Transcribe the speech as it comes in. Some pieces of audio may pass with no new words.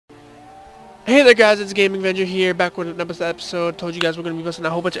Hey there guys, it's Gaming Avenger here, back with another episode. Told you guys we're going to be missing a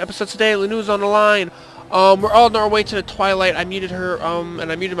whole bunch of episodes today. Lanu's on the line. We're all on our way to the Twilight. I muted her, and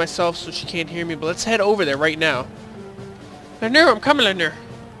I muted myself so she can't hear me, but let's head over there right now. Lanu, I'm coming, Lanu.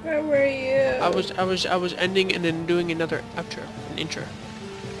 Where were you? I was ending and then doing another outro, an intro.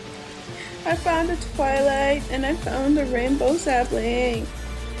 I found the Twilight and I found the rainbow sapling.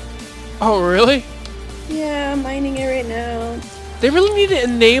 Oh, really? Yeah, I'm mining it right now. They really need to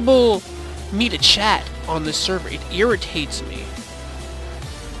enable me to chat on this server. It irritates me.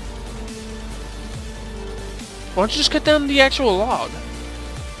 Why don't you just cut down the actual log?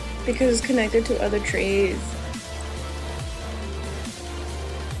 Because it's connected to other trees.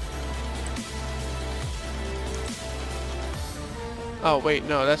 Oh wait,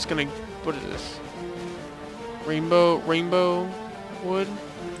 no, that's gonna... What is this? Rainbow wood?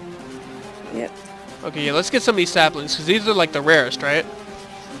 Yep. Okay, yeah, let's get some of these saplings, because these are like the rarest, right?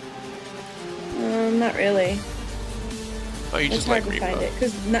 Not really. Oh, you just like rainbow. Find it,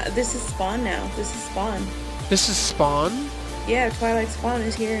 because this is spawn now. This is spawn. This is spawn? Yeah, Twilight spawn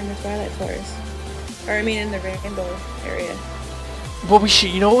is here in the Twilight Forest. Or I mean in the rainbow area. What we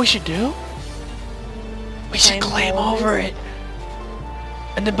should... You know what we should do? We should climb over it.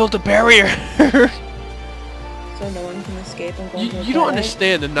 And then build a barrier. So no one can escape and go into the You don't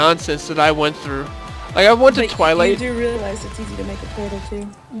understand the nonsense that I went through. Like, I went to Twilight. You do realize it's easy to make a portal too.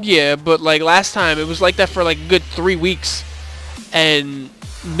 Yeah, but like last time, it was like that for like a good 3 weeks. And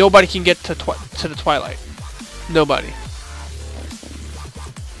nobody can get to the Twilight. Nobody.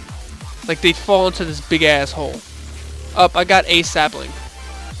 Like, they fall into this big ass hole. Up, I got a sapling.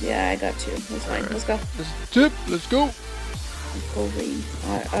 Yeah, I got you. That's fine. Right. Let's go. Let's go.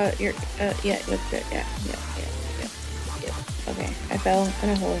 Yeah, look good. Yeah. Okay, I fell in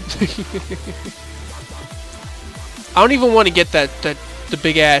a hole. I don't even want to get the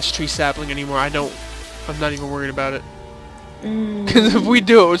big ass tree sapling anymore. I'm not even worried about it. Because if we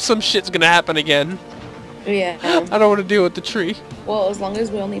do it, some shit's gonna happen again. Yeah. I don't want to deal with the tree. Well, as long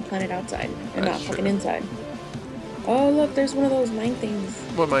as we only plant it outside and That's not fucking true. inside. Oh, look, there's one of those mine things.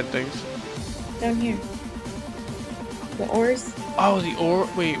 What mine things? Down here. The ores. Oh, the ore.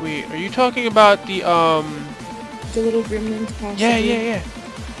 Wait. Are you talking about the The little gremlins possibly. Yeah.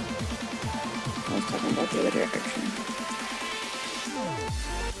 I was talking about the other direction.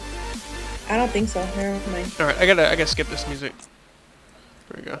 I don't think so. Never mind. All right, I gotta skip this music.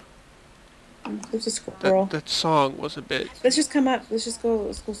 There we go. There's a squirrel. That song was a bit. Let's just come up. Let's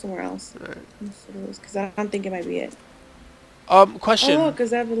go somewhere else. All right. Because I don't think it might be it. Question. Oh, look,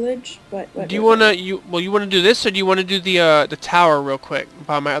 is that village? What? Do you wanna do this, or do you wanna do the tower real quick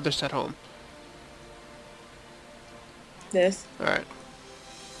by my other set home? This. All right.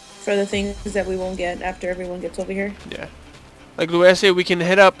 For the things that we won't get after everyone gets over here. Yeah. Like the way I say, we can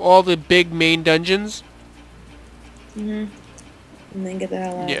hit up all the big main dungeons. And then get the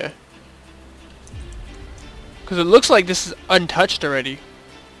hell out. Yeah. Because it looks like this is untouched already.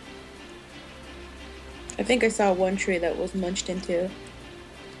 I think I saw one tree that was munched into.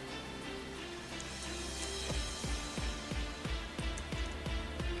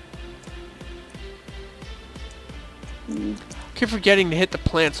 I keep forgetting to hit the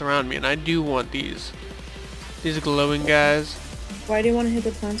plants around me, and I do want these glowing guys. Why do you want to hit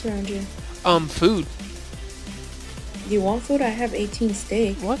the plants around you? Food. Do you want food? I have 18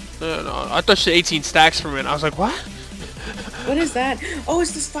 steak. What? No. I thought you said 18 stacks for a minute. I was like, what? What is that? Oh,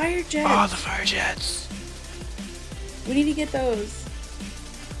 it's this fire jet. Oh, the fire jets. We need to get those.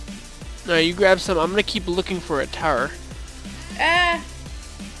 No, you grab some. I'm gonna keep looking for a tower. Ah!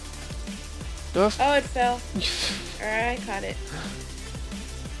 No, Oh, it fell. Alright, I caught it.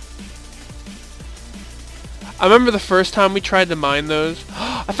 I remember the first time we tried to mine those.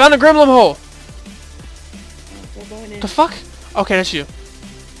 I found a gremlin hole! We're going in. The fuck? Okay, that's you.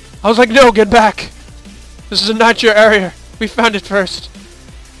 I was like, no, get back! This is not your area. We found it first.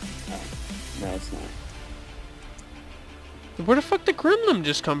 Oh, no, it's not. Where the fuck did gremlin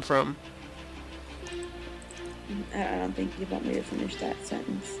just come from? I don't think you want me to finish that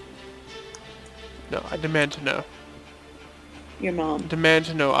sentence. No, I demand to know. Your mom. Demand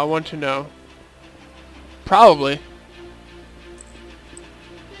to know. I want to know. Probably.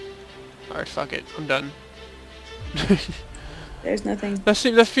 Alright, fuck it. I'm done. There's nothing.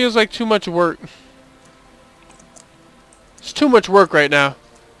 That feels like too much work. It's too much work right now.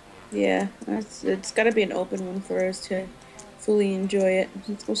 Yeah, it's gotta be an open one for us to fully enjoy it.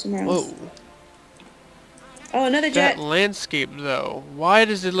 Let's go somewhere else. Whoa. Oh, another jet! That landscape, though. Why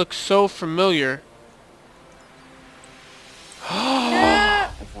does it look so familiar?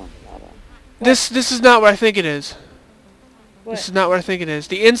 Ah! I found lava. This is not what I think it is. What What? This is not what I think it is.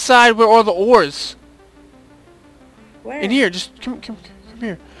 The inside where all the ores. Where? In here, just come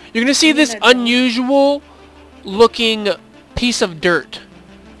here. You're gonna see this that door? unusual looking piece of dirt.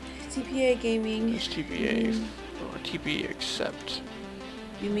 TPA gaming. It's TPA. Or TPA accept.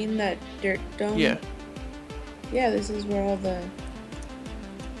 You mean that dirt dome? Yeah. Yeah, this is where all the...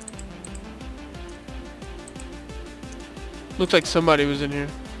 Looks like somebody was in here.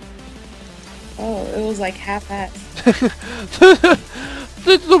 Oh, it was like half-assed.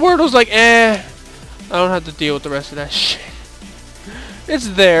 the word was like, eh. I don't have to deal with the rest of that shit. It's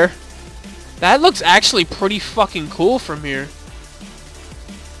there. That looks actually pretty fucking cool from here.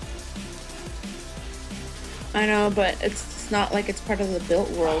 I know, but it's not like it's part of the built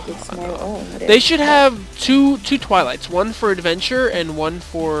world. It's more. Oh, they should have two twilights, one for adventure and one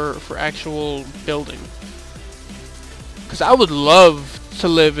for actual building. Because I would love to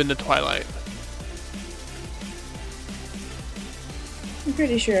live in the Twilight. I'm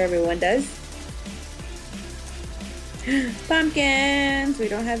pretty sure everyone does. Pumpkins! We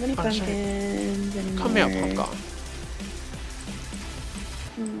don't have any pumpkins anymore. Come here, pumpkin.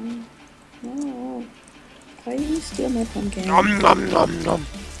 Oh. Why did you steal my pumpkin? Nom nom nom nom.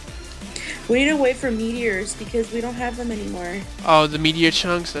 We need to wait for meteors because we don't have them anymore. Oh, the meteor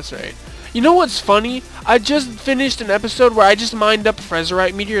chunks? That's right. You know what's funny? I just finished an episode where I just mined up a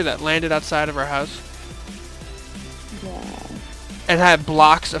Frezarite meteor that landed outside of our house. Wow. And had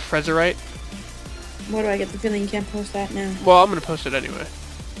blocks of Frezarite. What do I get the feeling you can't post that now? Well, I'm gonna post it anyway.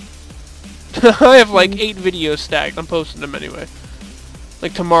 I have like 8 videos stacked. I'm posting them anyway.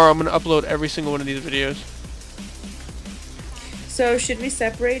 Like tomorrow I'm gonna upload every single one of these videos. So should we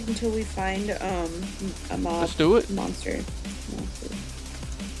separate until we find a mob? Let's do it. Monster.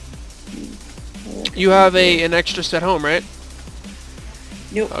 You have an extra set home, right?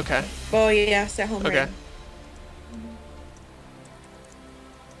 Nope. Okay. Oh yeah, set home. Okay. Right.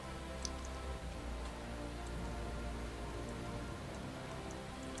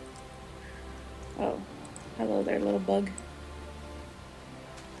 Oh, hello there, little bug.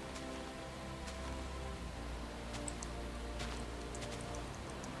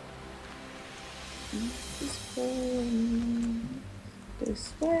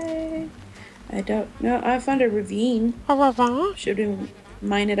 This way. I don't know. I found a ravine. A ravine? Should we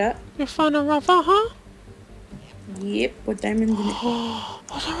mine it up? You found a ravine, huh? Yep, with diamonds in it.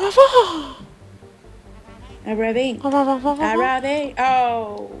 What's a ravine? A ravine. A ravine. A ravine.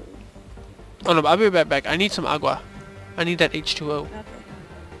 Oh. Oh no, I'll be right back. I need some agua. I need that H2O. Okay.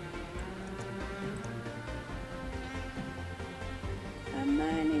 I'm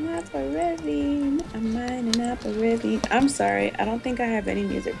mining up a ravine. I'm mining up a ravine. I'm sorry. I don't think I have any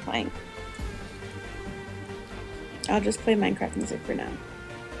music playing. I'll just play Minecraft music for now.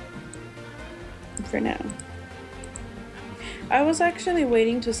 For now. I was actually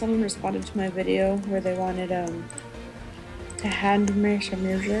waiting till someone responded to my video where they wanted to hand me some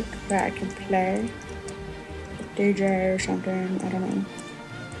music that I can play. DJ or something, I don't know.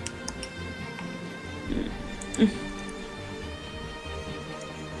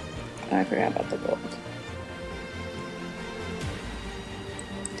 I forgot about the gold.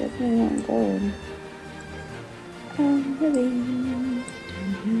 Definitely want gold. Oh, really?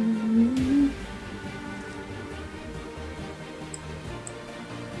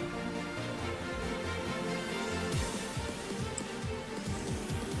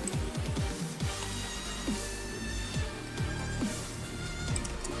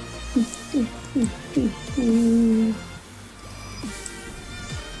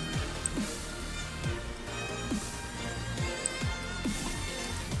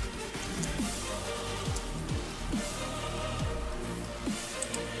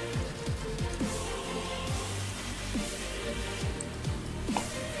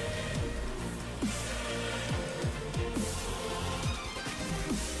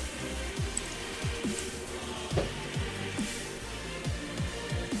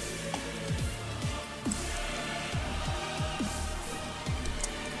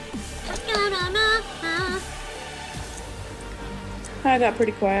 I got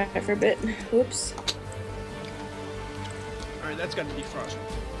pretty quiet for a bit. Oops. Alright, that's got to defrost.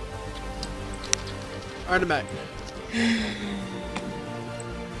 Alright, I'm back.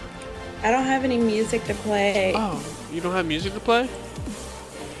 I don't have any music to play. Oh, you don't have music to play? No.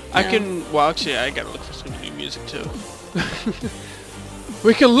 I can, well actually I gotta look for some new music too.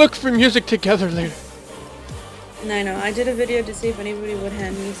 We can look for music together later. No, I know. I did a video to see if anybody would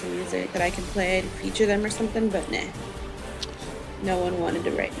hand me some music that I can play to feature them or something, but nah. No one wanted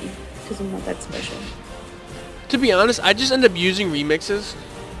to write me because I'm not that special. To be honest, I just end up using remixes.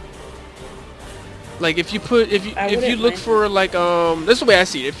 Like if you look mind for like this is the way I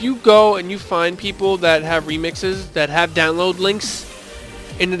see it. If you go and you find people that have remixes that have download links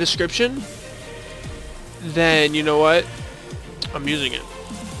in the description, then you know what? I'm using it.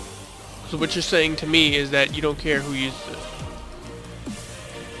 So what you're saying to me is that you don't care who uses it.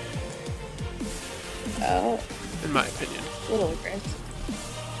 Oh. In my opinion. A little aggressive.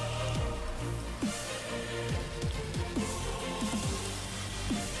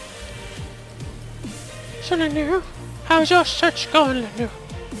 So Lanu, how's your search going, Lanu?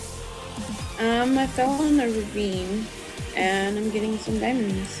 I fell in the ravine, and I'm getting some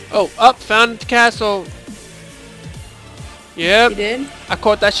diamonds. Oh, up, found the castle. Yep. You did? I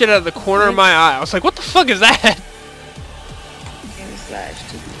caught that shit out of the corner of my eye. I was like, what the fuck is that?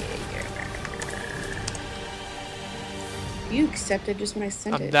 You accepted just when I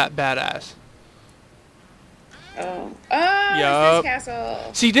sent it. I'm that badass. Oh. Oh, yup. it's this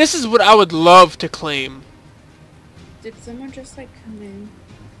castle. See, this is what I would love to claim. Did someone just like come in?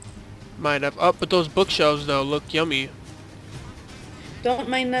 Might have. Up, but those bookshelves though look yummy. Don't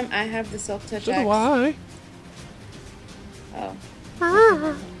mind them. I have the self-touch So axe. do I.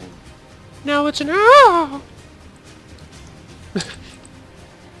 Oh. Now it's an owl.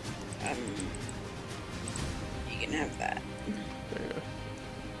 You can have that.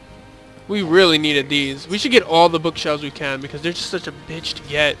 We really needed these. We should get all the bookshelves we can because they're just such a bitch to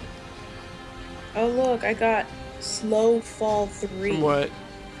get. Oh look, I got slow fall 3. From what?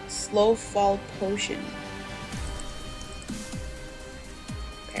 Slow fall potion.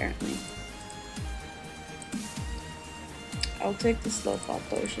 Apparently. I'll take the slow fall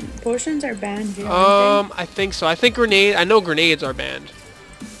potion. Potions are banned here, aren't they? I think so. I think I know grenades are banned.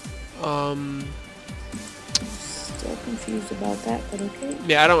 Still confused about that, but okay.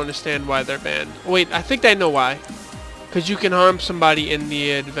 Yeah, I don't understand why they're banned. Wait, I think I know why. Because you can harm somebody in the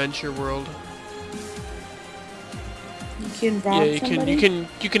adventure world. You can rob somebody?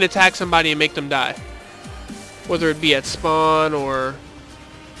 You can attack somebody and make them die. Whether it be at spawn or...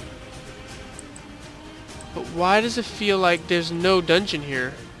 But why does it feel like there's no dungeon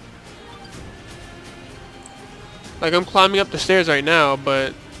here? Like I'm climbing up the stairs right now,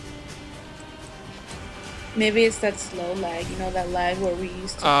 but... Maybe it's that slow lag, you know, that lag where we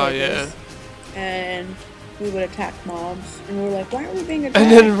used to play this, and we would attack mobs, and we were like, why aren't we being attacked?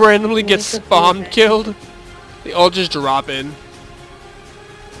 And then randomly get spawned killed. They all just drop in.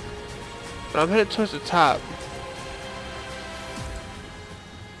 But I'm headed towards the top.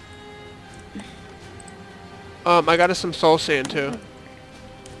 I got us some soul sand too.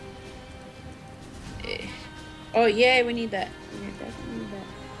 Oh yeah, we need that. We definitely need that.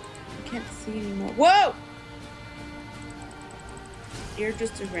 I can't see anymore. Whoa! You're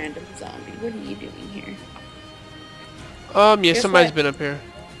just a random zombie. What are you doing here? Yeah, Guess somebody's what? been up here.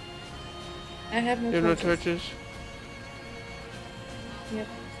 I have no You have no torches. torches? Yep.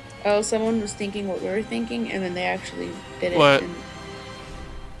 Oh, someone was thinking what we were thinking, and then they actually did it. What?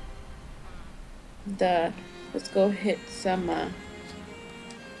 And let's go hit some,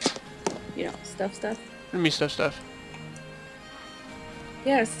 you know, stuff. Let me stuff.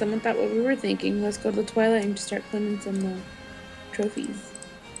 Yeah, someone thought what we were thinking. Let's go to the Twilight and just start claiming some trophies.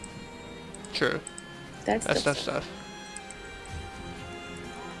 True. That's stuff.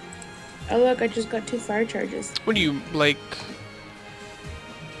 Oh look, I just got 2 fire charges. What do you, like...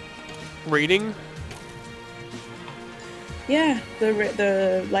 Raiding? Yeah,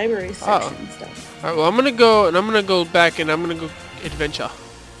 the library section and stuff. Alright, well I'm gonna go back and I'm gonna go adventure.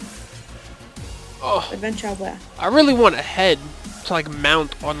 Oh. Adventure where? I really want a head to like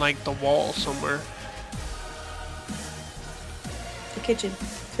mount on like the wall somewhere. The kitchen.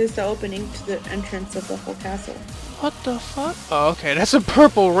 This is the opening to the entrance of the whole castle. What the fuck? Oh, okay, that's a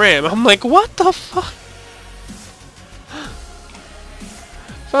purple ram. I'm like, what the fuck?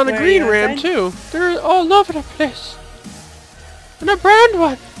 Found a green ram too. They're all over the place. And a brown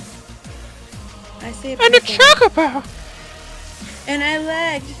one. I see a and a chocobo. And I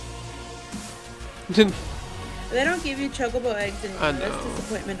lagged. They don't give you chocobo eggs anymore. I know. That's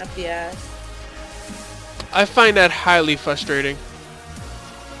disappointment up the ass. I find that highly frustrating.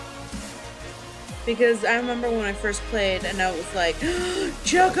 Because I remember when I first played and I was like,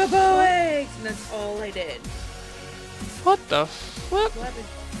 chocobo eggs! And that's all I did. What the fuck? What?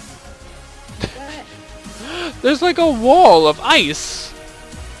 There's like a wall of ice.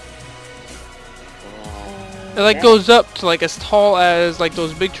 It like goes up to like as tall as like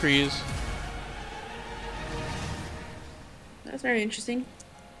those big trees. That's very interesting.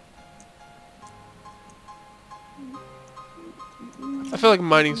 I feel like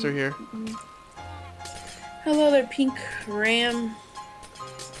mining's through here. Hello there, pink ram.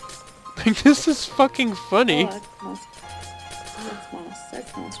 This is fucking funny. Oh, that's moss. That's moss.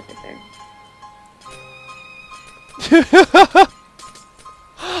 That's moss right there.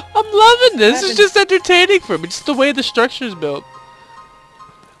 I'm loving this. It's just entertaining for me. Just the way the structure is built.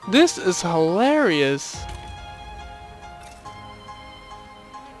 This is hilarious.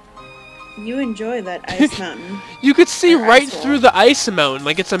 You enjoy that ice mountain. You could see Or right ice wall. through the ice mountain.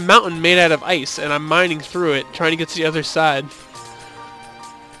 Like it's a mountain made out of ice, and I'm mining through it, trying to get to the other side.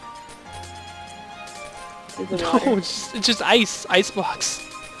 To the No, water. it's just ice. Ice blocks.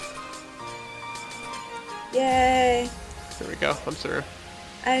 Yay! There we go. I'm through.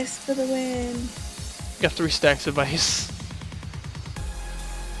 Ice for the win. Got 3 stacks of ice.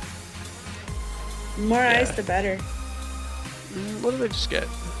 The more ice, the better. What did I just get?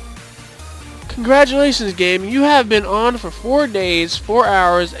 Congratulations, game. You have been on for 4 days, 4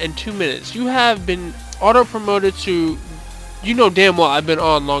 hours, and 2 minutes. You have been auto-promoted to... You know damn well I've been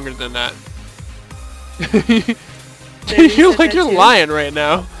on longer than that. You're like you're lying right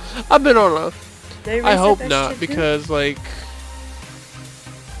now. I've been on a... I hope not, because like...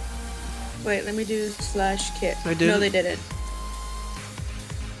 Wait, let me do /kit. I didn't. No, they didn't.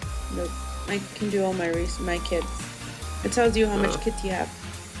 Nope. I can do all my kits. It tells you how much kits you have.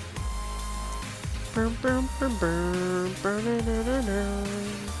 Oh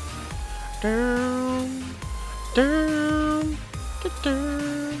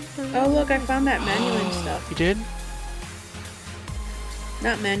look, I found that Manulin stuff. You did?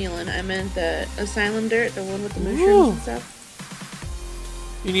 Not Manulin, I meant the Asylum Dirt, the one with the mushrooms and stuff.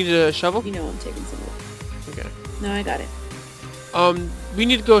 You need a shovel? You know I'm taking some of it. Okay. No, I got it. We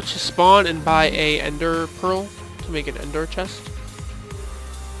need to go to spawn and buy a ender pearl to make an ender chest.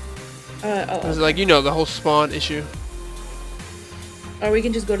 Because like, you know, the whole spawn issue. Or we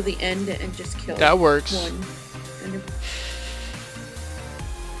can just go to the end and just kill that works. one ender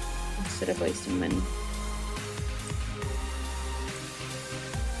instead of wasting money.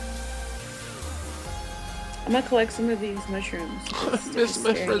 I'm gonna collect some of these mushrooms. Miss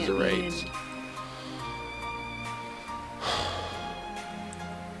my resurrect.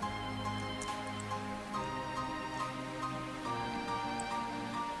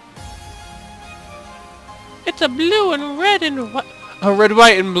 It's a blue and red and white. A red,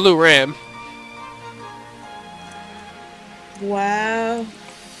 white, and blue ram. Wow.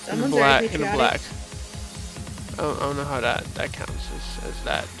 Someone's black very and patriotic. black. I don't know how that counts as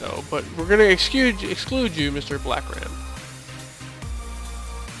that though. But we're gonna exclude you, Mr. Black Ram.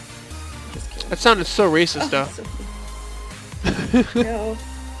 Just kidding. That sounded so racist though. So no.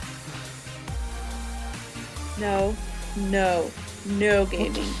 No. No. No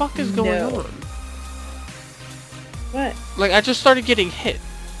gaming. What the fuck is going on? What? Like, I just started getting hit.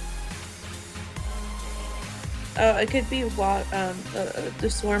 Oh, it could be the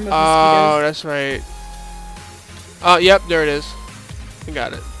swarm of mosquitoes. Oh, that's right. Oh, yep, there it is. I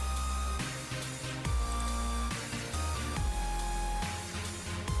got it.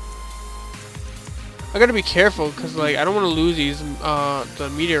 I gotta be careful, because, like, I don't want to lose these, the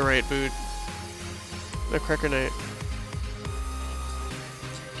meteorite boot. The Krakenite.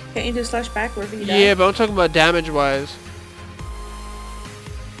 Can't you just slash back wherever you die? Yeah, but I'm talking about damage-wise.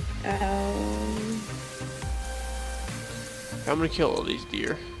 I'm gonna kill all these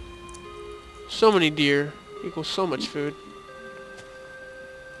deer. So many deer equals so much food.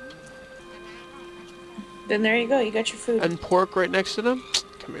 Then there you go, you got your food. And pork right next to them?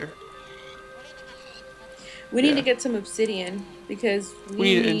 Come here. We need to get some obsidian, because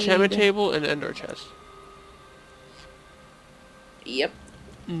we need an enchantment table and ender chest. Yep.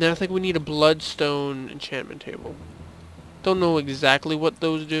 And then I think we need a bloodstone enchantment table. Don't know exactly what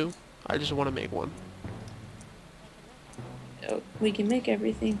those do. I just want to make one. Oh, we can make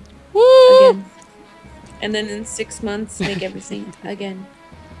everything. Woo! Again. And then in 6 months, make everything again.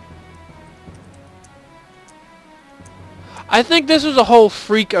 I think this was a whole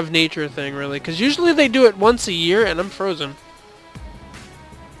freak of nature thing, really. Because usually they do it once a year, and I'm frozen.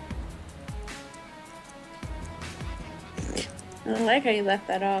 I don't like how you left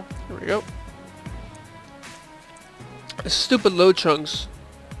that off. There we go. Stupid load chunks.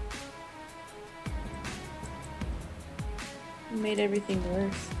 You made everything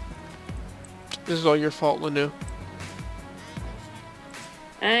worse. This is all your fault, Lanu.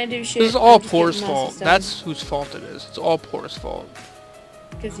 I do shit. This is all I'm just Poor's getting lost fault. of stuff. That's whose fault it is. It's all Poor's fault.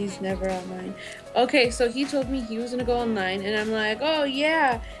 Because he's never online. Okay, so he told me he was gonna go online, and I'm like, oh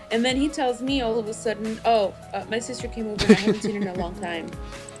yeah. And then he tells me all of a sudden, oh, my sister came over and I haven't seen her in a long time.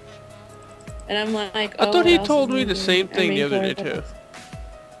 And I'm like, oh, I thought he what else told is me new? the same I thing mean, the other day for- too.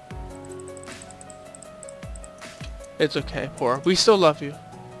 It's okay, Poor. We still love you.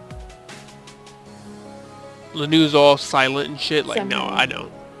 Lanu's all silent and shit. Like, no, Somehow. I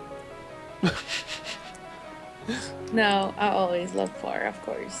don't. No, I always love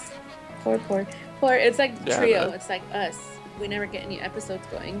Poor, of course. Poor. It's like Yeah, trio. man. It's like us. We never get any episodes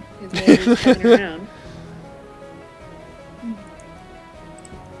going because we're always fucking around.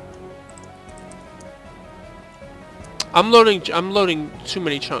 I'm loading too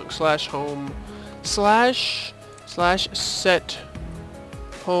many chunks. Slash home. Slash set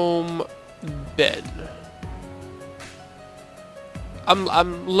home bed.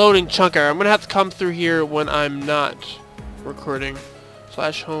 I'm loading chunk error. I'm gonna have to come through here when I'm not recording.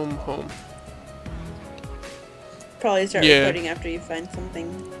 Slash home. Probably start Yeah. recording after you find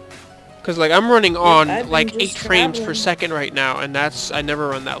something. Cause like I'm running on I've been like just 8 frames per traveling. second right now, and I never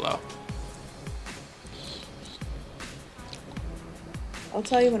run that low. I'll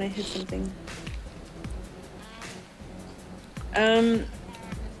tell you when I hit something.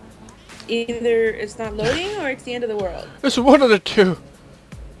 Either it's not loading or it's the end of the world. It's one of the two.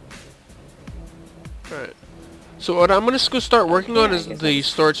 Alright. So what I'm gonna go start working on is the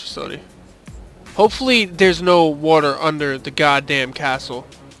storage facility. Hopefully there's no water under the goddamn castle.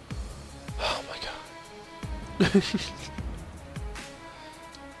 Oh my god.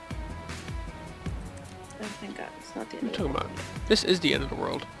 Oh, thank God, it's not the What are end you of the talking world. about? This is the end of the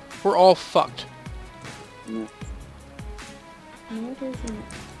world. We're all fucked. No, it isn't.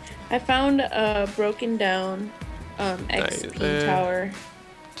 I found a broken down XP Nice. tower.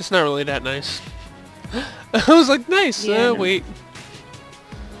 It's not really that nice. I was like, nice. Yeah, no. Wait.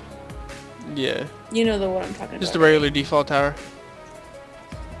 Yeah. You know the one I'm talking Just about. the regular default tower.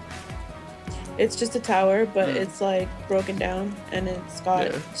 It's just a tower, but it's like broken down and it's got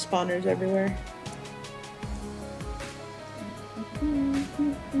Yeah. spawners everywhere.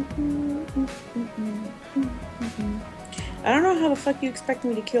 I don't know how the fuck you expect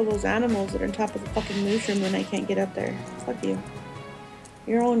me to kill those animals that are on top of the fucking mushroom when I can't get up there. Fuck you.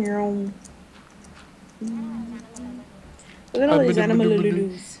 You're on your own. Look at all these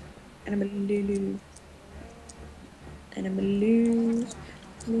animalulus. Animalulu. Animalus.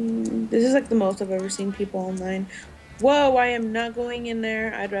 This is like the most I've ever seen people online. Whoa, I am not going in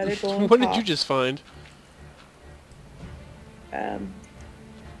there. I'd rather go on What top. did you just find?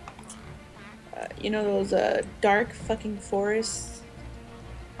 You know those dark fucking forests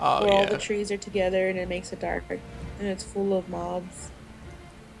Oh where all yeah. the trees are together and it makes it dark and it's full of mobs.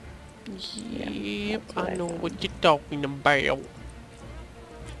 Yep, that's what I I know found. what you're talking about. What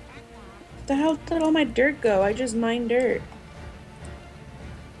the hell did all my dirt go? I just mined dirt.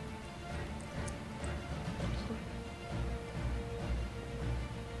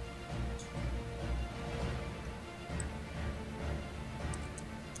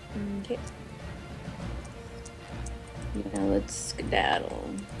 Okay. Now let's skedaddle.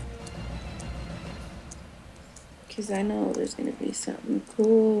 Because I know there's going to be something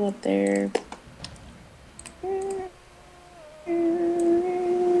cool up there.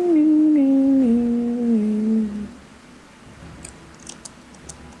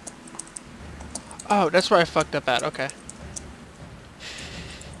 Oh, that's where I fucked up at. Okay.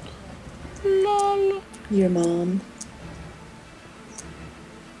 Lol. Your mom.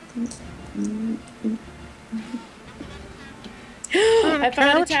 I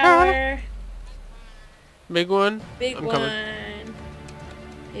found a tower. Big one. Big I'm one. coming.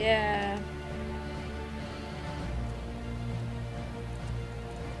 Yeah. Yeah.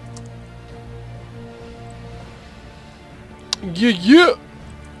 GG.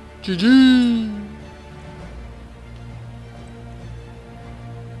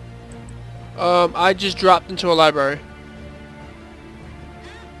 I just dropped into a library.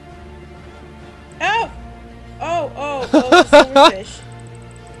 Oh! Oh, silverfish.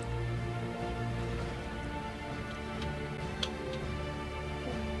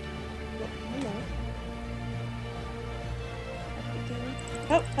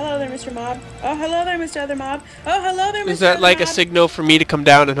 Oh, hello there, Mr. Mob. Oh, hello there, Mr. Other Mob. Oh, hello there, Mr. Is that Other like a Mob. signal for me to come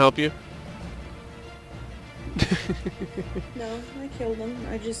down and help you? No, I killed him.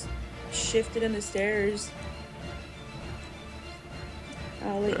 I just shifted in the stairs.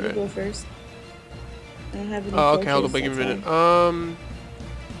 I'll let you go first. I don't have any Oh, okay, hold on, torches, wait, give me a that's minute.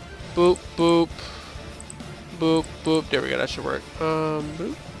 Boop, boop. Boop, boop. There we go, that should work.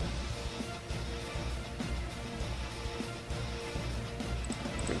 Boop.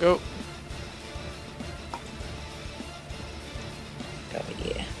 There we go. all. Oh,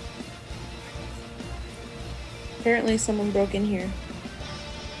 yeah. Apparently someone broke in here.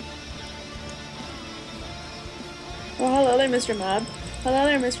 Oh, hello there, Mr. Mob. Hello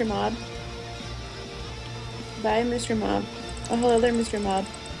there, Mr. Mob. Bye, Mr. Mob. Oh, hello there, Mr. Mob.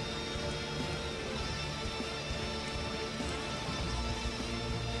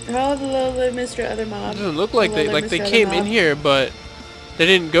 Hello there, Mr. Other Mob. It doesn't look like Hello they there, Mr. came Other in Mob. here, but they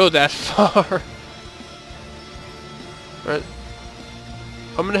didn't go that far. Right.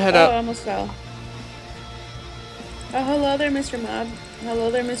 I'm gonna head Oh, up. I almost fell. Oh, hello there, Mr. Mob. Hello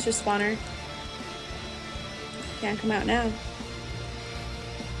there, Mr. Spawner. Can't come out now.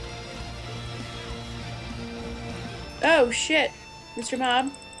 Oh, shit. Mr.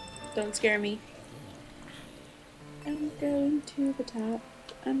 Mob, don't scare me. I'm going to the top.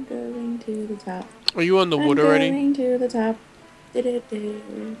 I'm going to the top. Are you on the wood already? I'm going to the top.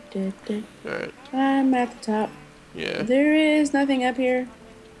 Alright. I'm at the top. Yeah. There is nothing up here.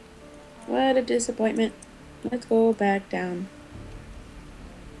 What a disappointment. Let's go back down.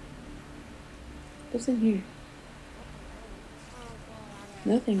 What's in here?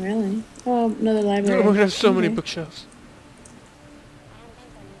 Nothing really. Oh, another library. We're gonna have so many Okay. bookshelves.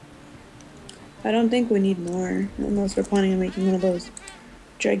 I don't think we need more, unless we're planning on making one of those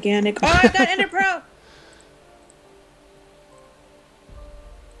gigantic. Oh, I got Ender Pro!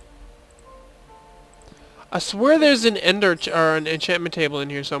 I swear there's an or an enchantment table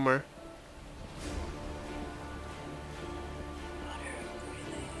in here somewhere.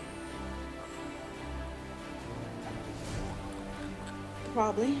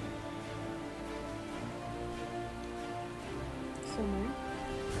 Probably. Somewhere.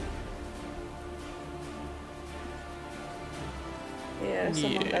 Yeah,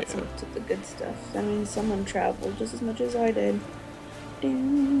 someone got some of the good stuff. I mean, someone traveled just as much as I did.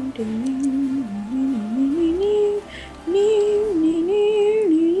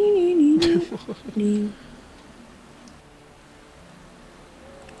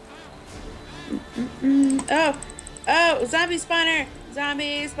 Oh! Oh! Zombie spawner!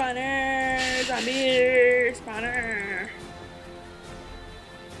 Zombie spawner! Zombie spawner!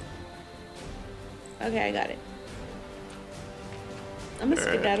 Okay, I got it. I'm gonna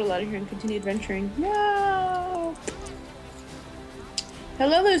skedaddle out of here and continue adventuring. No!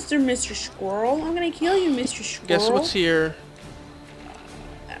 Hello there, Mr. Squirrel. I'm gonna kill you, Mr. Squirrel. Guess what's here?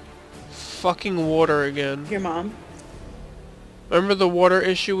 Fucking water again. Your mom. Remember the water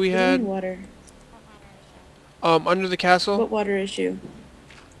issue we had? Water. Under the castle? What water issue?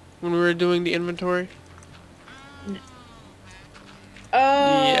 When we were doing the inventory? No.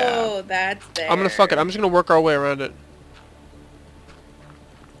 Oh, yeah. That's there. I'm gonna fuck it. I'm just gonna work our way around it.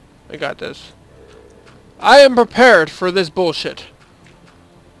 I got this. I am prepared for this bullshit.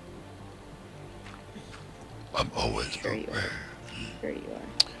 I'm always prepared. There you are.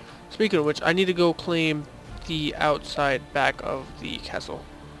 Speaking of which, I need to go claim the outside back of the castle.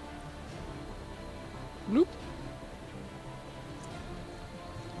 Nope.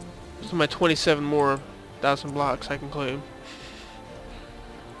 This is my 27 more 1,000 blocks I can claim.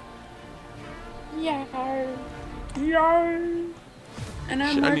 Yar. Yar. And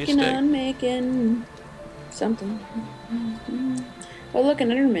I'm Shit, working on making something. Oh, look, an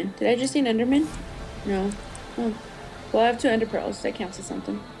Enderman. Did I just see an Enderman? No. Oh. Well, I have 2 Ender Pearls. That counts as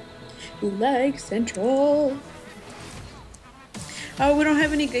something. Like Central. Oh, we don't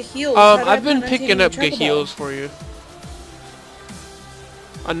have any good heals. I've been picking up good heals for you.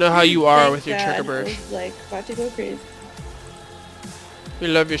 I know how you are with your sugar burst. I was like about to go crazy. We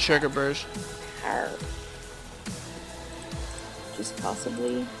love your sugar burst. Just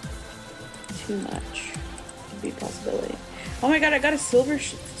possibly too much. Could be a possibility. Oh my god, I got a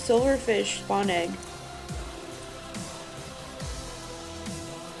silverfish spawn egg.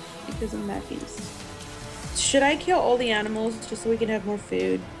 Because I'm that beast. Should I kill all the animals just so we can have more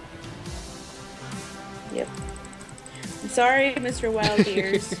food? Yep. I'm sorry, Mr. Wild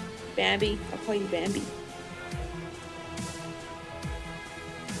Ears. Bambi. I'll call you Bambi.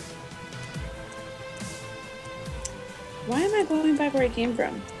 Why am I going back where I came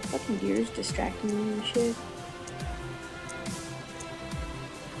from? Fucking deers distracting me and shit.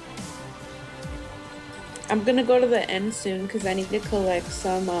 I'm gonna go to the end soon because I need to collect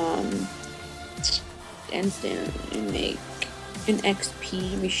some endstone and make an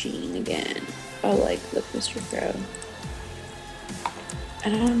XP machine again. Oh, like, look, Mr. Crow. I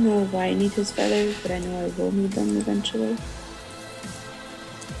don't know why I need his feathers, but I know I will need them eventually.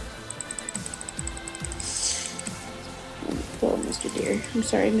 Oh, Mr. Deer. I'm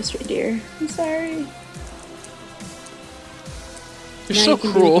sorry, Mr. Deer. I'm sorry. You're so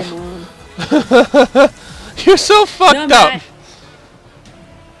cruel. You're so fucked up.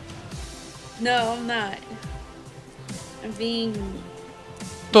 No, I'm not. I'm being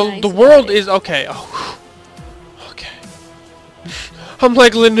the world is okay. Oh, okay. I'm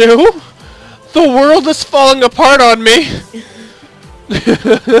like, Lanu, the world is falling apart on me.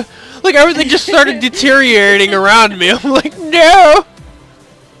 Like everything just started deteriorating around me. I'm like, no.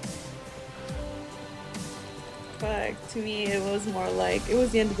 fuck. To me, it was more like it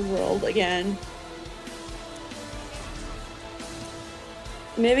was the end of the world again.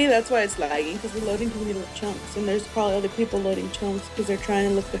 Maybe that's why it's lagging, because we're loading too many little chunks, and there's probably other people loading chunks because they're trying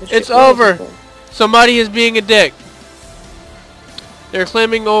to look for the shit. It's over. Somebody is being a dick. They're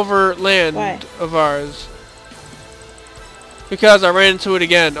claiming over land of ours. Because I ran into it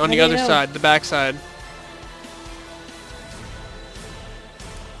again on the other side, the back side.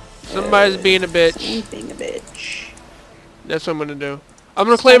 Somebody's being a bitch. Being a bitch. That's what I'm gonna do. I'm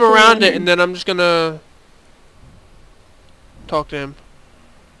gonna claim around it, and then I'm just gonna talk to him.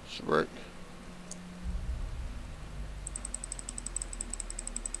 Should work.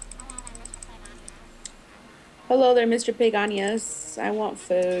 Hello there, Mr. Pigonius. I want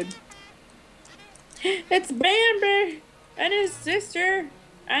food. It's Bambi and his sister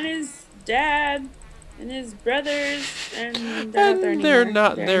and his dad and his brothers, and they're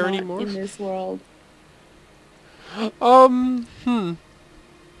not there anymore in this world. Oh my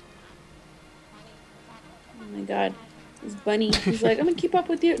god, this bunny. He's like, I'm gonna keep up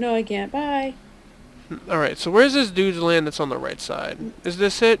with you. No, I can't. Bye. Alright, so where's this dude's land that's on the right side? Is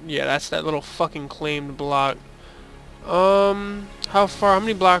this it? Yeah, that's that little fucking claimed block. How far? How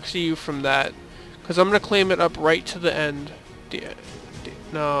many blocks are you from that? Because I'm gonna claim it up right to the end.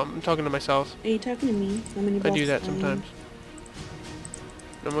 No, I'm talking to myself. Are you talking to me? How many blocks? I do that sometimes.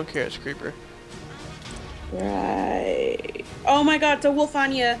 No one cares, creeper. Right. Oh my god, it's a wolf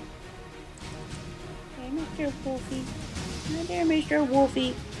on you. Hey, Mr. Wolfie. Hi there, Mr.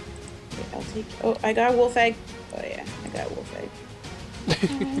 Wolfie. Okay, I'll take. Oh, I got a wolf egg. Oh yeah, I got a wolf egg. I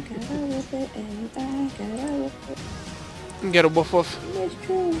got a wolf egg. I got a wolf egg. Get a woof woof.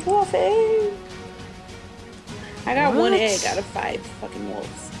 Mr. Wolf egg. I got one egg out of 5 fucking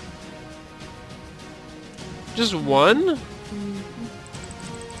wolves. Just one? Mm-hmm.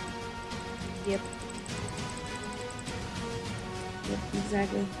 Yep. Yep,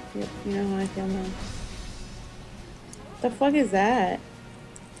 exactly. Yep, you know how I feel now. The fuck is that?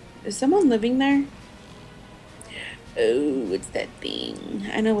 Is someone living there? Oh, it's that thing.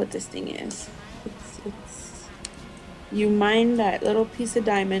 I know what this thing is. It's you mine that little piece of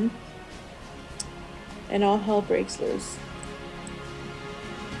diamond, and all hell breaks loose.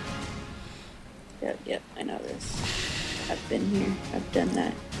 Yep, I know this. I've been here. I've done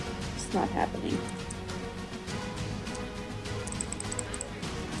that. It's not happening.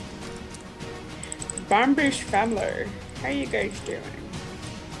 Bambish family. How you guys doing?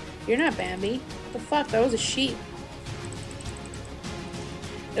 You're not Bambi. What the fuck? That was a sheep.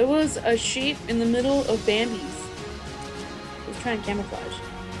 It was a sheep in the middle of Bambi's. It was trying to camouflage.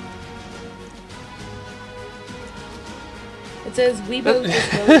 It says we both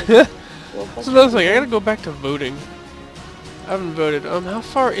just voted. Well, that's another thing. I gotta go back to voting. I haven't voted. How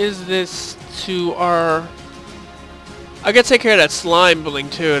far is this to our... I gotta take care of that slime building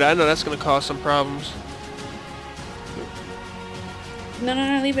too. I know that's gonna cause some problems. No,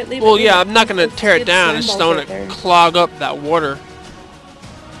 leave it, Well, yeah, I'm not gonna tear it down. I just don't want to clog up that water.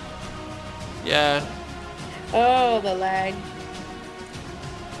 Yeah. Oh, the lag.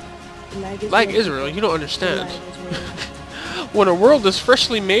 Lag is real. You don't understand. When a world is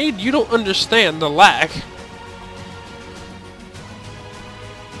freshly made, you don't understand the lag.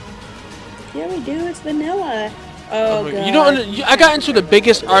 Yeah, we do. It's vanilla. Oh, God. You don't. I got into the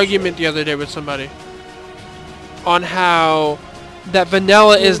biggest argument the other day with somebody on how that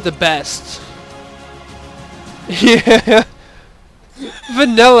vanilla is the best. Yeah.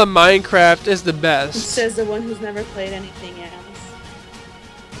 Vanilla Minecraft is the best. Says the one who's never played anything else.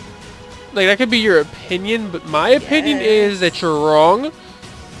 Like, that could be your opinion, but my opinion is that you're wrong.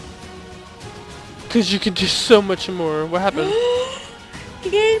 Because you can do so much more. What happened?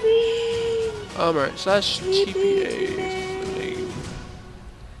 Gaming! Alright, so that's TPA.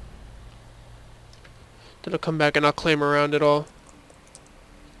 Then I'll come back and I'll claim around it all.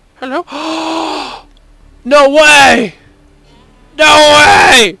 Hello? No way! No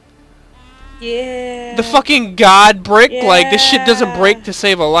way! Yeah. The fucking god brick? Yeah. Like, this shit doesn't break to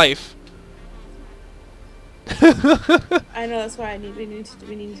save a life. I know, that's why we need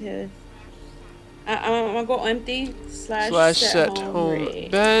to I'm gonna go empty slash set home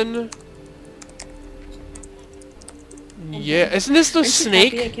Ben. Yeah, isn't this the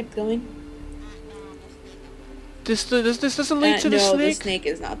snake? I kept going. This doesn't lead to the snake? No, the snake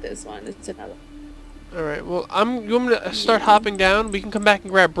is not this one. It's another. Alright, well, you want me to start hopping down? We can come back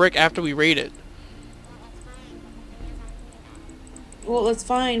and grab brick after we raid it. Well, that's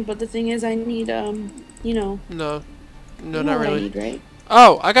fine, but the thing is, I need, you know. No, not really. I need, right?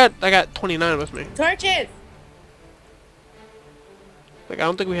 Oh, I got 29 with me. Torches! Like, I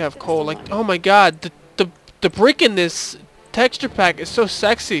don't think we have coal. Like, oh my god, the brick in this texture pack is so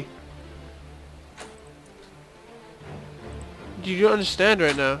sexy. You don't understand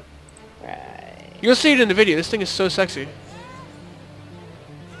right now. Right. You'll see it in the video. This thing is so sexy.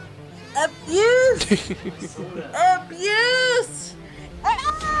 Abuse! Abuse!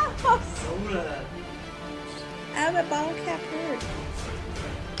 Ah! I'm a bottle cap hurt.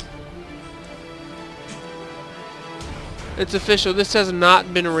 It's official. This has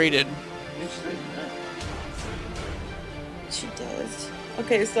not been rated. She does.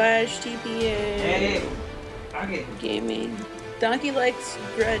 Okay, slash TPA. Gaming. Donkey likes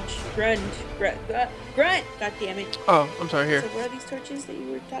grunt. God damn it. Oh, I'm sorry. Here. So what are these torches that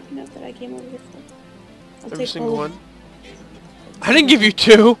you were talking about that I came over here for? Every single one. I didn't give you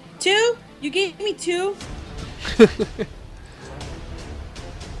 2. 2? You gave me 2?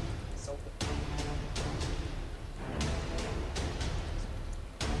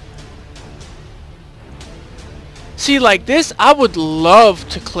 See, like this, I would love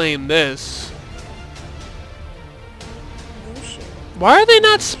to claim this. Oh shit. Why are they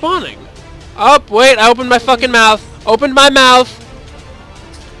not spawning? Oh, wait, I opened my fucking mouth. Opened my mouth.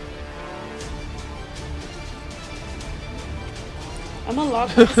 I'm gonna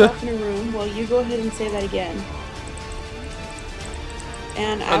lock myself in a room while you go ahead and say that again.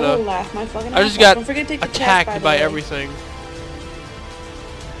 And I will laugh my fucking ass I just off. got Don't forget to take the attacked chest, by the way. everything.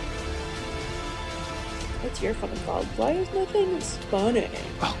 It's your fucking fault. Why is nothing spawning?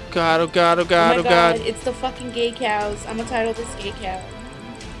 Oh god, oh god, oh god, Oh my god. It's the fucking gay cows. I'm gonna title this gay cow.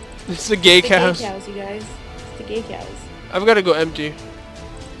 It's the gay It's cows. the gay cows, you guys. It's the gay cows. I've got to go empty.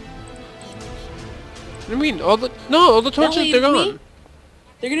 What do you mean? All the torches, they're gone.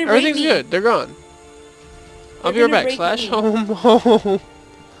 They're gonna Everything's raid me. good. They're gone. I'll be They're right back. gonna raid Slash me. home.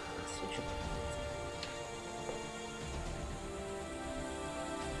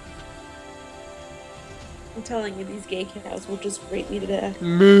 I'm telling you, these gay cows will just rape me to death.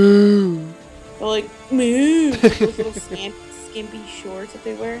 Moo. They're like, moo! With those little skimpy shorts that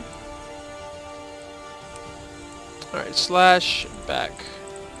they wear. Alright, slash back.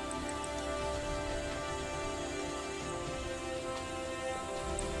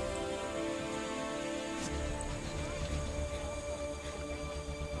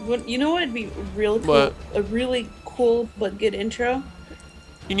 You know what would be real cool? What? A really cool but good intro?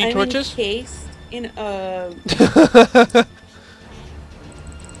 You need torches? Encased in a...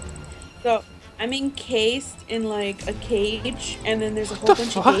 So, I'm encased in like a cage, and then there's a whole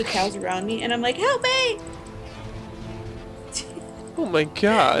bunch of gay cows around me, and I'm like, help me! Oh my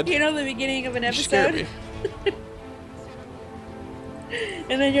god. You know the beginning of an You scared episode? me.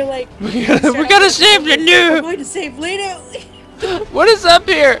 And then you're like, We gotta save the I'm noob! going to save Leno! What is up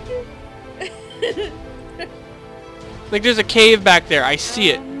here? Like there's a cave back there. I see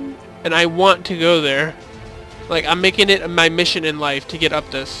it. And I want to go there. Like I'm making it my mission in life to get up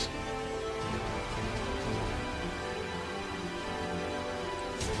this.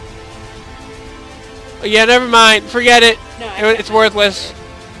 Oh, yeah, never mind. Forget it. No, It's worthless.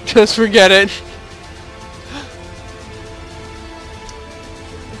 Just forget it.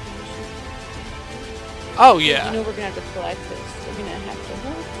 Oh yeah. You know we're gonna have to collect this. We're gonna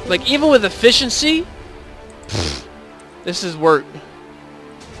have to. Like even with efficiency, this is work.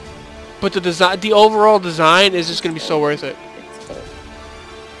 But the design, the overall design is just gonna be so worth it. It's good.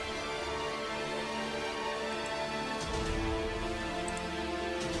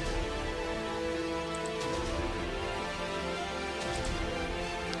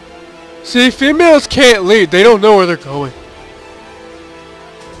 See, females can't lead. They don't know where they're going.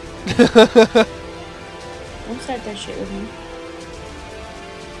 Don't start that shit with me.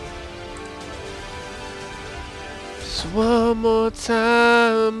 Just one more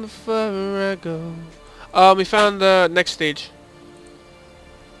time before I go. We found the next stage.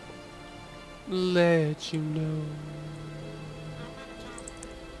 Let you know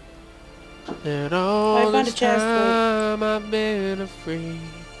that all found this a chest, time I've been afraid.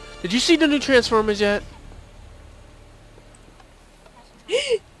 Did you see the new Transformers yet?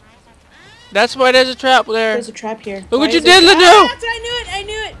 That's why there's a trap there. There's a trap here. Look Why what you is did, there- Lanu! Ah, that's I knew it! I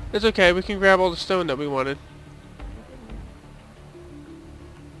knew it! It's okay, we can grab all the stone that we wanted.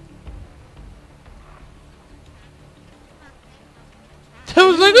 I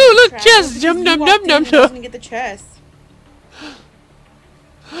was like, oh look, chest! Yum num num num num! Doesn't get the chest.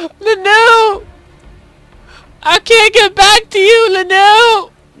 Lanu! I can't get back to you,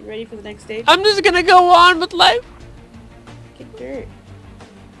 Lanu! You ready for the next stage? I'm just gonna go on with life. Get dirt.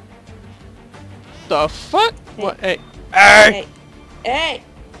 The fuck? Hey. What? Hey. Hey! Hey! Hey!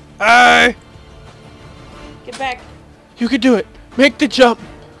 Hey! Get back. You can do it. Make the jump.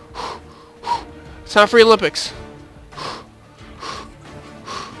 It's time for the Olympics.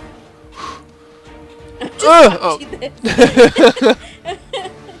 Oh.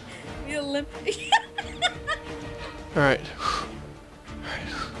 The Olympics. Alright.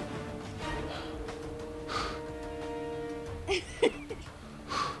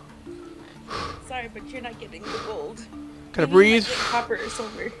 Sorry, but you're not getting the gold. Can I breathe? Copper or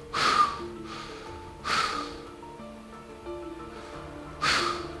silver.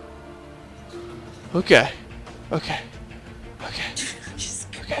 Okay. Okay. Okay.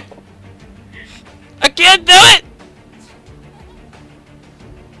 Just go. I can't do it!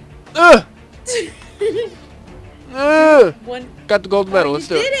 Ugh! Ugh! One. Got the gold medal. Let's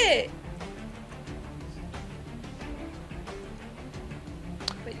do You it. did it!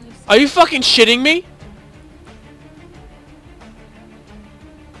 But you Are you fucking shitting me?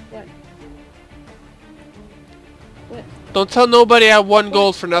 What? What? Don't tell nobody I won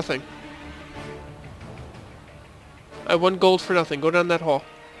gold for nothing. I won gold for nothing. Go down that hall.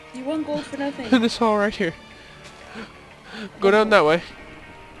 You won gold for nothing. In this hall right here. Go down that way.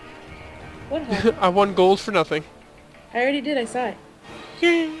 What hole? I won gold for nothing. I already did, I saw it.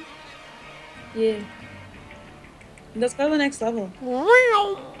 Yeah. Yeah. Let's go to the next level.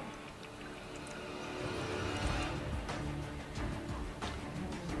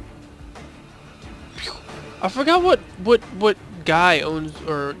 I forgot what guy owns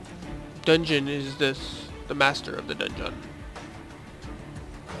or dungeon is this, the master of the dungeon.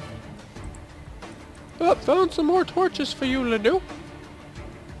 Oh, found some more torches for you, Lanu.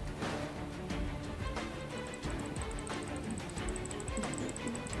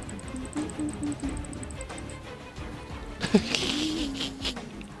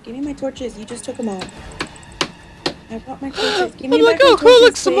 Give me my torches. You just took them all. I want my torches. Give me I'm like, back my oh cool, torches,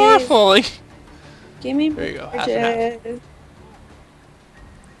 look, some more please. falling. Give me There you go, my half and torches.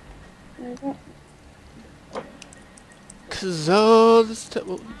 I want- Cause all this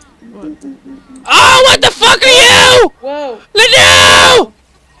what? Oh, what the fuck are you? Whoa! Lanu!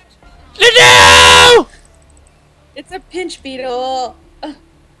 Lanu! It's a pinch beetle.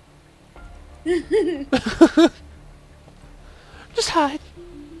 Just hide.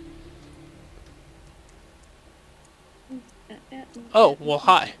 Oh, well,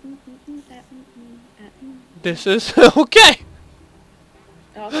 hi. This is okay.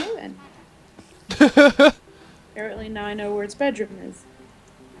 Okay then. Apparently now I know where its bedroom is.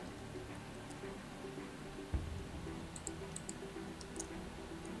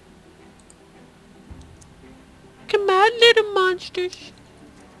 Come on, little monsters.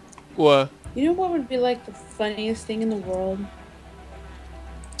 What? You know what would be like the funniest thing in the world?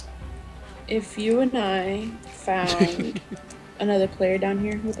 If you and I found another player down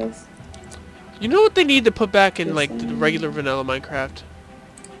here with us. You know what they need to put back in This like the one. regular vanilla Minecraft?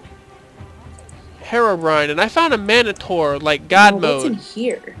 Herobrine, and I found a Minotaur like God What's in mode.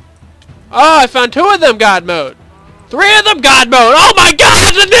 here? Oh, I found 2 of them God mode. 3 of them God mode. Oh my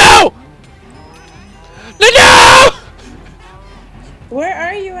God, Lanu! Lanu! Where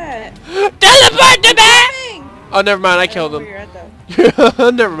are you at? Teleport to me! Coming! Oh, never mind. I I don't killed know him. where you're at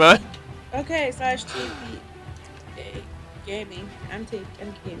though. Never mind. Okay, slash TP. Gaming. I'm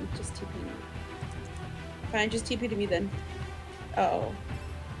gaming. Just TP me. Fine, just TP to me then. Uh-oh.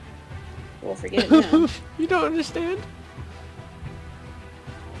 We'll forget it now. You don't understand?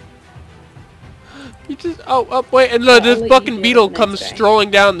 You just wait, and look, I'll this let fucking you beetle deal with it comes next day. strolling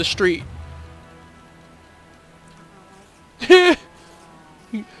down the street. You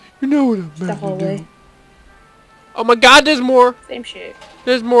know what I'm Just a meant to hallway. do. Oh my God, there's more. Same shit.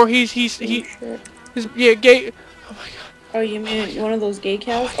 There's more. He Same shit. yeah, gay. Oh my God. Oh, you mean one of those gay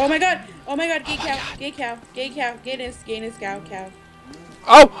cows? Oh my god! Oh my god, gay cow! Gay cow! Gay cow! Gayness! Gayness! Cow! Cow!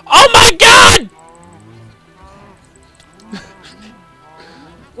 Oh my God!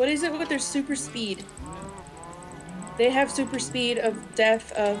 What is it with their super speed? They have super speed of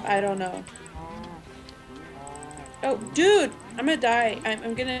death of, I don't know. Oh, dude! I'm gonna die.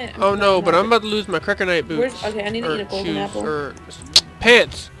 I'm gonna... Oh no, but I'm about to lose my Crackernight boots. Okay, I need to eat a golden shoes, apple. or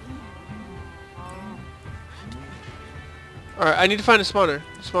pants. Alright, I need to find a spawner.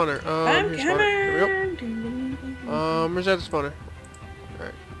 I'm here's a spawner. Here we coming! go. Where's that spawner?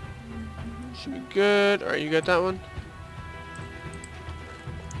 Alright. Should be good. Alright, you got that one?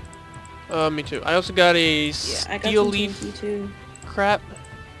 Me too. I also got a Yeah, I got steel some leaf TNT too. crap.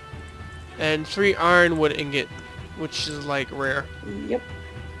 And 3 ironwood ingot, which is like rare. Yep.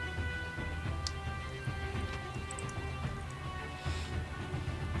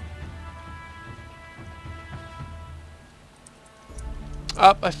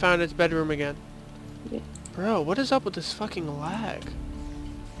 Up, I found its bedroom again. Yeah. Bro, what is up with this fucking lag?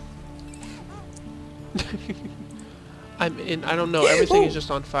 I'm in. I don't know. Everything is just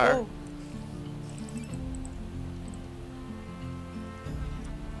on fire. Oh.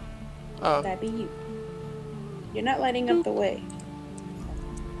 Oh. That be you. You're not lighting up the way.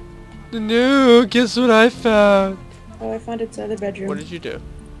 No, guess what I found? Oh, I found its other bedroom. What did you do?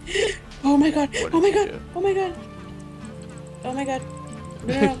 Oh my god! What Oh my did you god! do? Oh my god! Oh my god!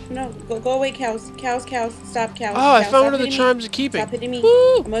 No! Go away, cows! Cows! Stop, cows! Oh, I cows. found one Stop of the hitting charms me. of keeping. Stop hitting me!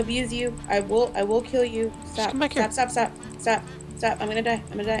 Woo! I'm gonna abuse you. I will kill you. Stop! come back here. Stop! I'm gonna die!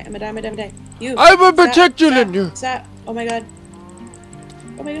 I'm gonna die! You! I will Stop, protect you, stop, Linda. Stop! Oh my god!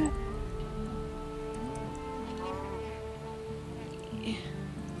 Oh my god!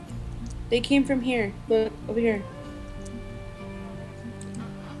 They came from here. Look over here.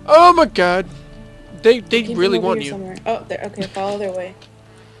 Oh my god. They Came from really over want here you. somewhere. Oh, okay. Follow their way.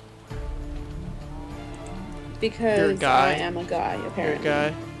 Because You're a guy. I am a guy, apparently. You're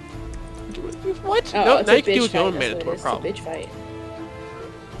a guy. What? Oh, no, it's now a you can deal bitch with your own fight, that's mandatory what it is, problem. It's a bitch fight.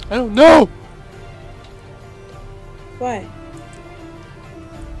 I don't know. Why?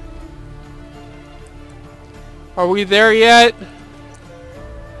 Are we there yet?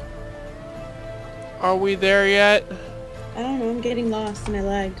 Are we there yet? I don't know, I'm getting lost and I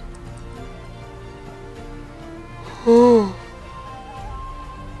lagged.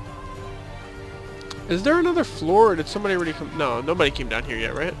 Is there another floor or did somebody already come? No, nobody came down here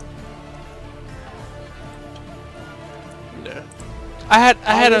yet, right? No. I had a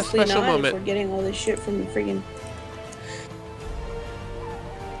Obviously special not, if moment. we're getting all this shit from the friggin'...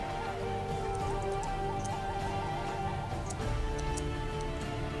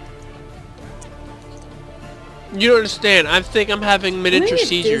 You don't understand. I think I'm having miniature I'm gonna get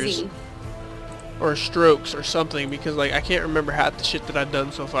seizures. dizzy. Or strokes or something because like I can't remember half the shit that I've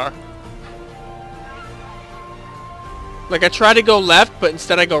done so far. Like I try to go left but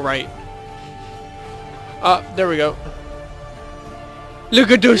instead I go right. There we go.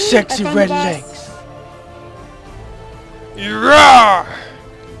 Look at those sexy red legs. Roar!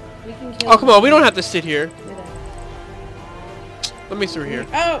 We can kill Oh come him. on, we don't have to sit here. Look at Let me through here.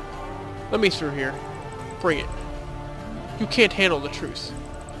 that. Oh! Let me through here. Bring it. You can't handle the truth.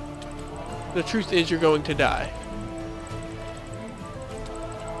 The truth is you're going to die.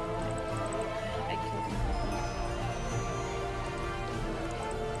 I killed him.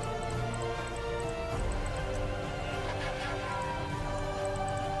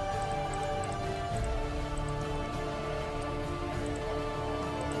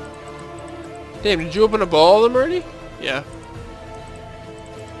 Damn, did you open up all of them already? Yeah.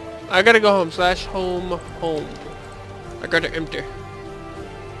 I gotta go home. / home. I gotta enter.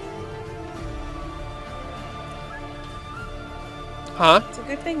 Huh? It's a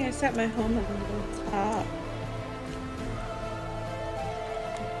good thing I set my home on the top.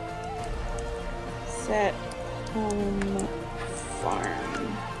 Set home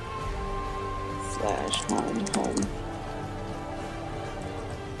farm / home.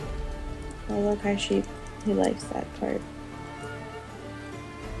 Oh look, hi sheep. He likes that part.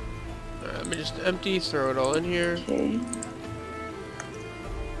 Alright, let me just empty, throw it all in here. Okay.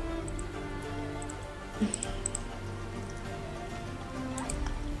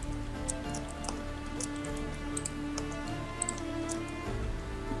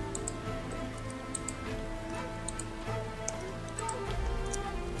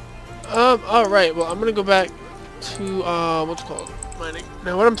 Alright, well I'm gonna go back to what's it called? Mining.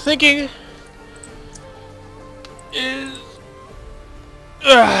 Now what I'm thinking is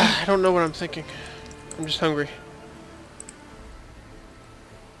I don't know what I'm thinking. I'm just hungry.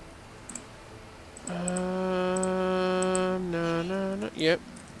 No. Yep.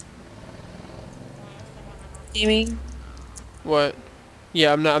 Gaming? What?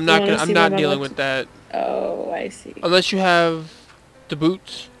 Yeah, I'm not dealing with that. Oh, I see. Unless you have the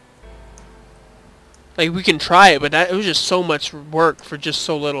boots. Like we can try it, but it was just so much work for just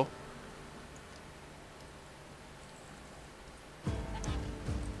so little.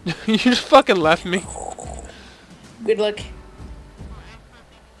 You just fucking left me. Good luck.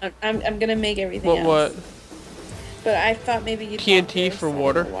 I'm gonna make everything else. What? But I thought maybe you'd TNT for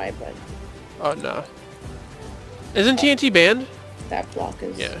water? I don't know why, but Oh no. Isn't TNT banned? that block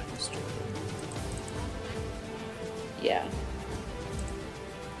is Yeah. stupid. Yeah.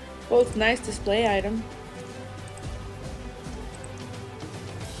 Both nice display item.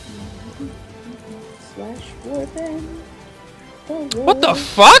 / warband. What the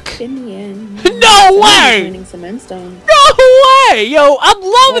fuck? In the end. No way! Finding some endstone. No way! Yo, I'm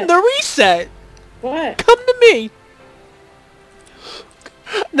loving What? the reset! What? Come to me!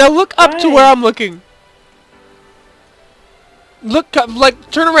 Now look up to Why? where I'm looking. Look up,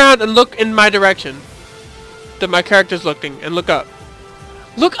 like, turn around and look in my direction. that my character's looking, and look up.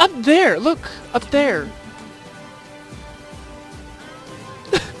 Look up there! Look! Up there!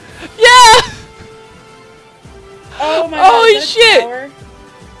 Yeah! Oh my god, holy is that a shit! tower?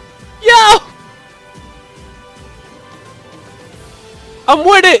 Yo! I'm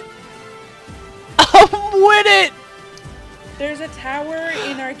with it! I'm with it! There's a tower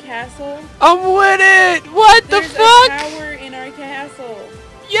in our castle. I'm with it! What the fuck? There's a tower in our castle.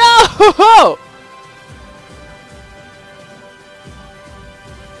 Yo!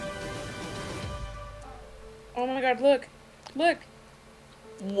 Oh my god, look. Look.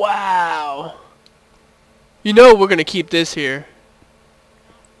 Wow. You know we're gonna keep this here.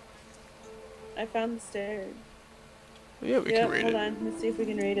 I found the stairs. Yeah, we can read hold it. on. Let's see if we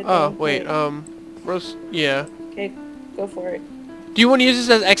can read it. Oh, though. wait, Rose, yeah. Okay, go for it. Do you want to use this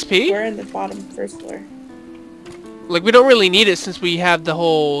as XP? We're in the bottom first floor. Like, we don't really need it since we have the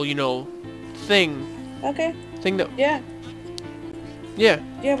whole, you know, thing. Okay. Thing that... Yeah. Yeah.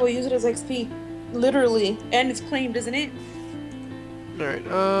 Yeah, we'll use it as XP. Literally. And it's claimed, isn't it? Alright,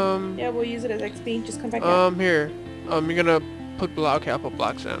 Yeah, we'll use it as XP. Just come back out. here. You're gonna put block. Okay, I'll put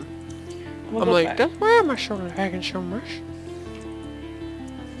blocks down. I'm like, back. That's where am I showing the hack and show much?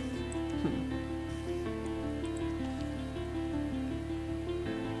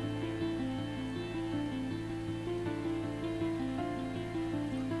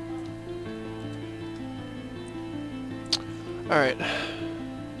 Alright.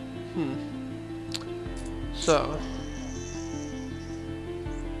 So.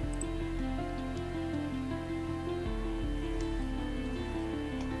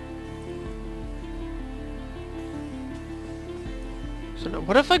 So now,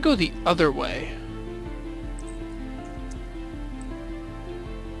 what if I go the other way?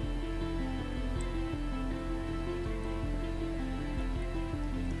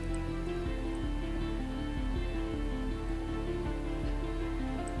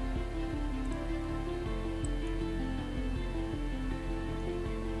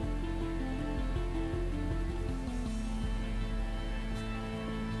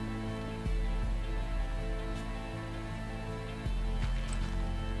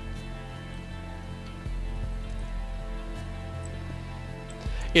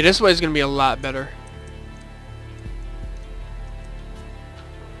 Yeah, this way is gonna be a lot better.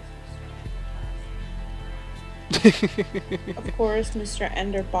 Of course, Mr.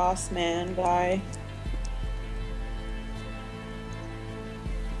 Ender Boss Man guy.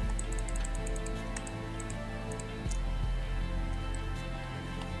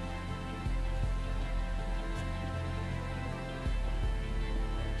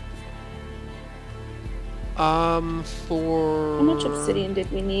 For... How much obsidian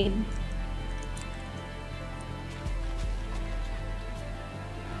did we need?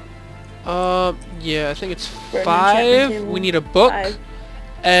 Yeah, I think it's For an 5. enchantment We table. need a book. 5.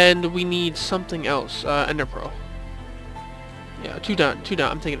 And we need something else. Ender Pearl. Yeah, 2 down, 2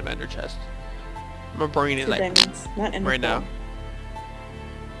 down. I'm thinking of Ender Chest. My brain is 2 like... diamonds, not Ender right Pearl. now.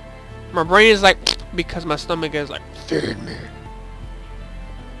 My brain is like... because my stomach is like... feed me.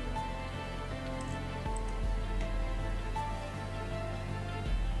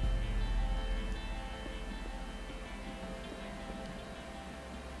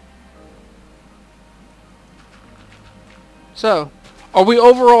 So, are we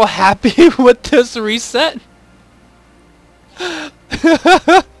overall happy with this reset?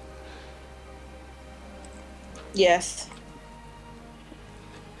 Yes.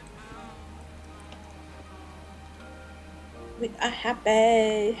 We are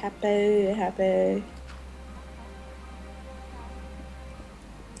happy, happy, happy.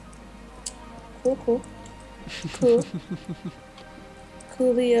 Cool, cool. Cool.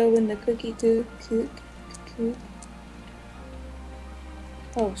 Coolio in the cookie cook.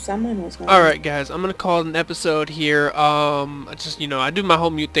 Oh, someone was. Alright guys, I'm gonna call it an episode here. Just, you know, I do my whole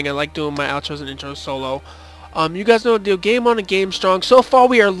mute thing. I like doing my outros and intros solo. You guys know the deal. Game on and game strong. So far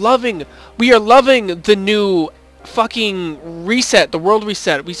we are loving the new fucking reset, the world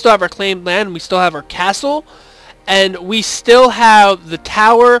reset. We still have our claimed land, we still have our castle, and we still have the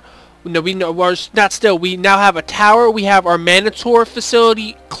tower. No, we know we're not still. We now have a tower. We have our Manator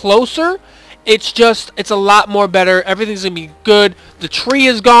facility closer. It's a lot more better. Everything's gonna be good. The tree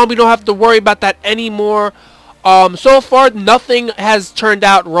is gone. We don't have to worry about that anymore. So far nothing has turned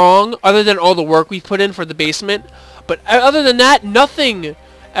out wrong other than all the work we put in for the basement. But other than that, nothing.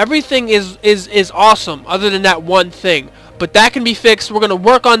 Everything is awesome other than that one thing. But that can be fixed. We're gonna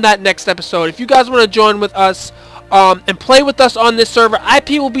work on that next episode. If you guys want to join with us and play with us on this server,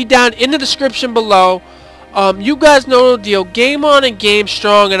 IP will be down in the description below. You guys know the deal. Game on and game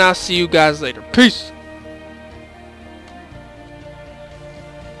strong, and I'll see you guys later. Peace.